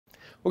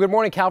Well, good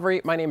morning,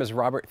 Calvary. My name is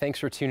Robert. Thanks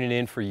for tuning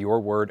in for your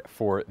word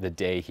for the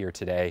day here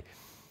today.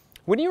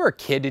 When you were a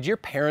kid, did your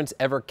parents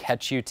ever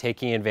catch you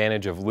taking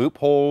advantage of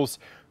loopholes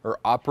or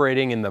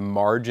operating in the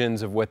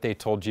margins of what they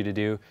told you to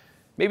do?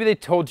 Maybe they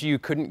told you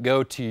couldn't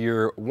go to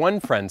your one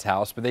friend's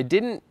house, but they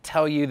didn't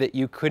tell you that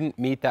you couldn't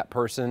meet that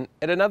person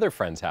at another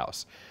friend's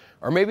house.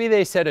 Or maybe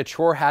they said a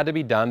chore had to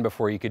be done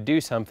before you could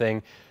do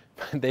something,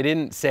 but they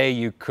didn't say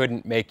you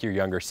couldn't make your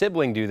younger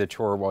sibling do the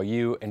chore while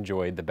you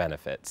enjoyed the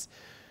benefits.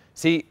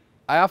 See,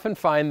 I often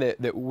find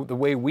that the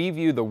way we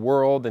view the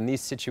world in these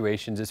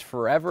situations is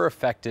forever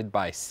affected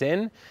by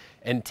sin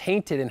and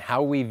tainted in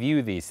how we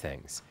view these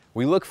things.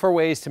 We look for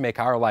ways to make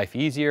our life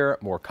easier,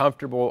 more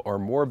comfortable, or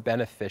more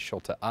beneficial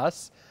to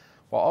us,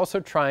 while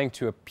also trying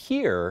to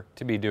appear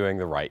to be doing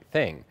the right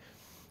thing.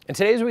 And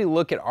today, as we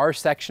look at our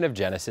section of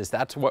Genesis,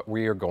 that's what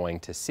we are going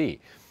to see.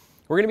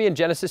 We're going to be in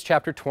Genesis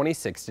chapter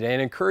 26 today,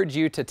 and encourage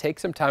you to take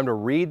some time to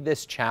read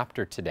this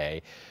chapter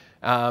today.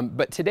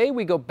 But today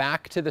we go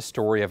back to the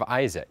story of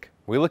Isaac.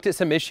 We looked at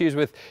some issues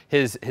with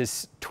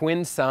his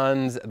twin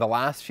sons the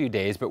last few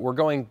days, but we're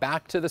going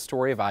back to the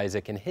story of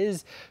Isaac and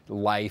his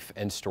life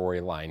and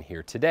storyline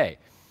here today.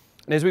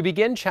 And as we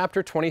begin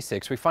chapter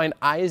 26, we find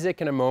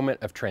Isaac in a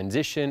moment of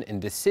transition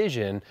and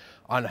decision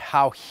on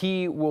how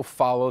he will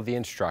follow the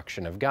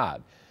instruction of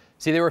God.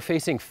 See, they were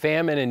facing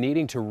famine and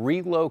needing to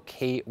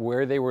relocate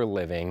where they were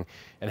living,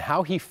 and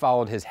how he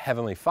followed his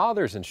heavenly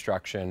Father's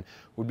instruction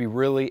would be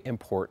really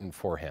important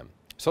for him.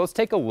 So let's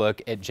take a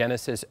look at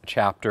Genesis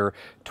chapter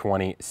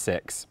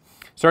 26.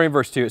 Starting in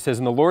verse 2, it says,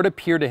 "And the Lord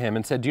appeared to him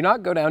and said, 'Do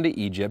not go down to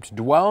Egypt,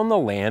 dwell in the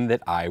land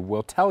that I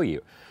will tell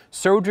you.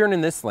 Sojourn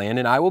in this land,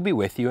 and I will be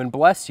with you and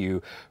bless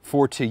you.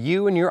 For to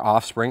you and your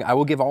offspring I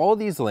will give all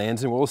these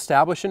lands, and will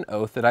establish an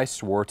oath that I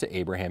swore to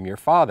Abraham your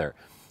father.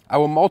 I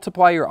will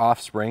multiply your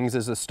offsprings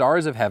as the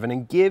stars of heaven,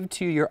 and give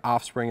to your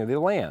offspring of the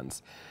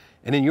lands.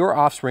 And in your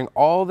offspring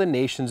all the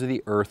nations of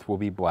the earth will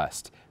be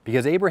blessed,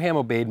 because Abraham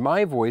obeyed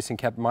my voice and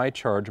kept my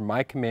charge,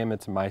 my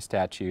commandments, and my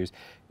statutes,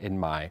 and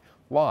my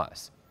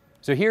laws.'"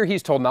 So here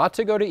he's told not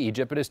to go to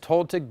Egypt, but is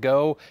told to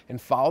go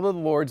and follow the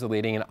Lord's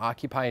leading and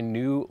occupy a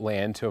new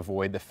land to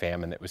avoid the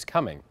famine that was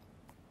coming.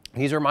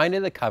 He's reminded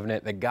of the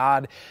covenant that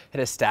God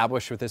had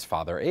established with his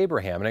father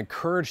Abraham and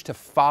encouraged to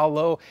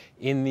follow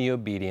in the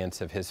obedience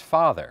of his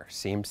father.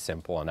 Seems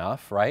simple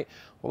enough, right?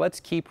 Well, let's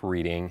keep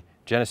reading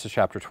Genesis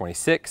chapter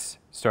 26,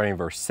 starting in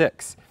verse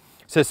 6.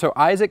 It says, "So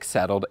Isaac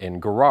settled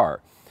in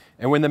Gerar.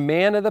 And when the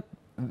men of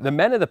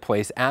the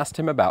place asked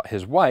him about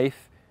his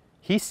wife,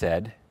 he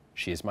said,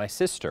 'She is my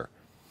sister.'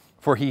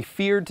 For he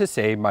feared to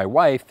say 'my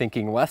wife,'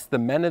 thinking lest the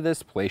men of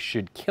this place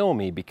should kill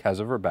me because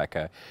of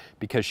Rebekah,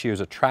 because she was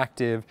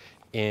attractive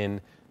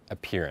in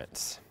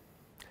appearance."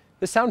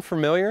 This sound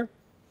familiar?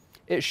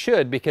 It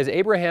should, because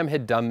Abraham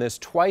had done this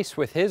twice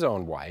with his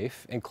own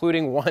wife,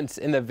 including once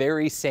in the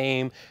very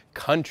same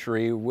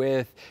country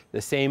with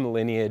the same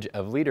lineage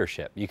of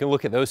leadership. You can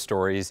look at those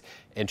stories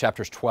in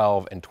chapters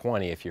 12 and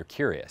 20 if you're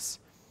curious.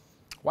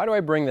 Why do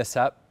I bring this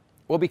up?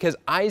 Well, because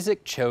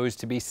Isaac chose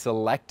to be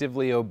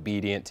selectively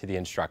obedient to the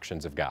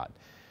instructions of God.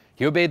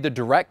 He obeyed the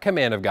direct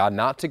command of God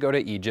not to go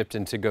to Egypt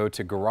and to go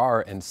to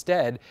Gerar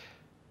instead,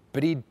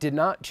 but he did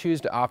not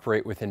choose to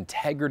operate with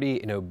integrity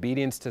and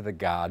obedience to the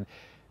God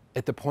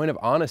at the point of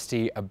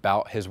honesty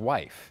about his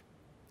wife.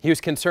 He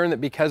was concerned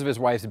that because of his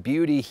wife's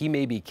beauty, he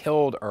may be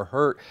killed or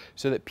hurt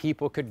so that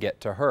people could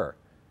get to her.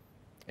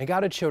 And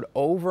God had showed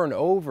over and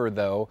over,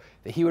 though,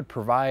 that he would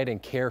provide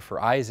and care for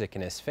Isaac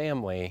and his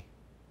family.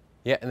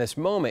 Yet in this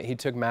moment, he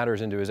took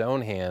matters into his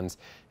own hands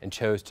and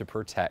chose to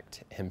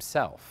protect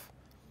himself.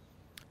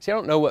 See, I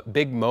don't know what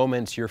big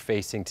moments you're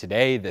facing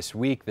today, this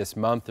week, this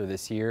month, or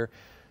this year,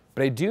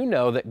 but I do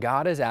know that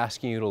God is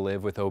asking you to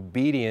live with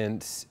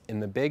obedience in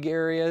the big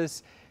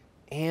areas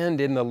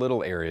and in the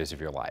little areas of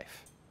your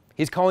life.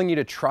 He's calling you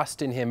to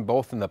trust in him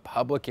both in the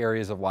public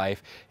areas of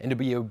life and to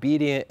be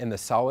obedient in the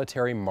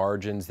solitary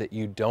margins that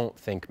you don't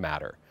think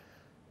matter.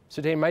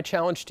 So today, my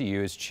challenge to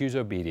you is choose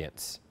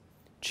obedience,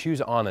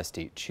 choose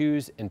honesty,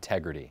 choose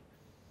integrity.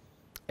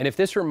 And if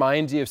this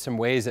reminds you of some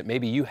ways that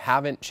maybe you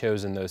haven't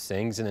chosen those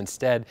things and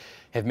instead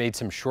have made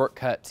some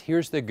shortcuts,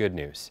 here's the good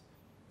news.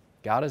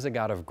 God is a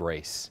God of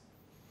grace.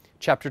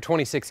 Chapter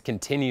 26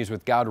 continues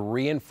with God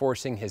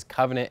reinforcing his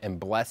covenant and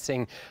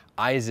blessing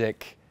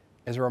Isaac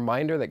as a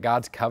reminder that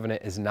God's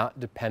covenant is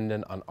not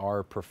dependent on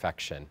our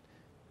perfection,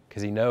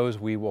 because he knows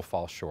we will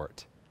fall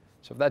short.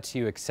 So if that's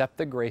you, accept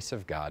the grace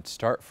of God,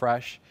 start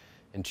fresh,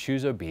 and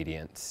choose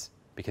obedience,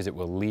 because it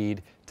will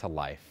lead to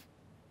life.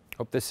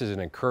 Hope this is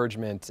an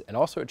encouragement and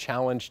also a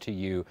challenge to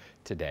you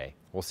today.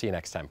 We'll see you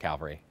next time,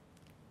 Calvary.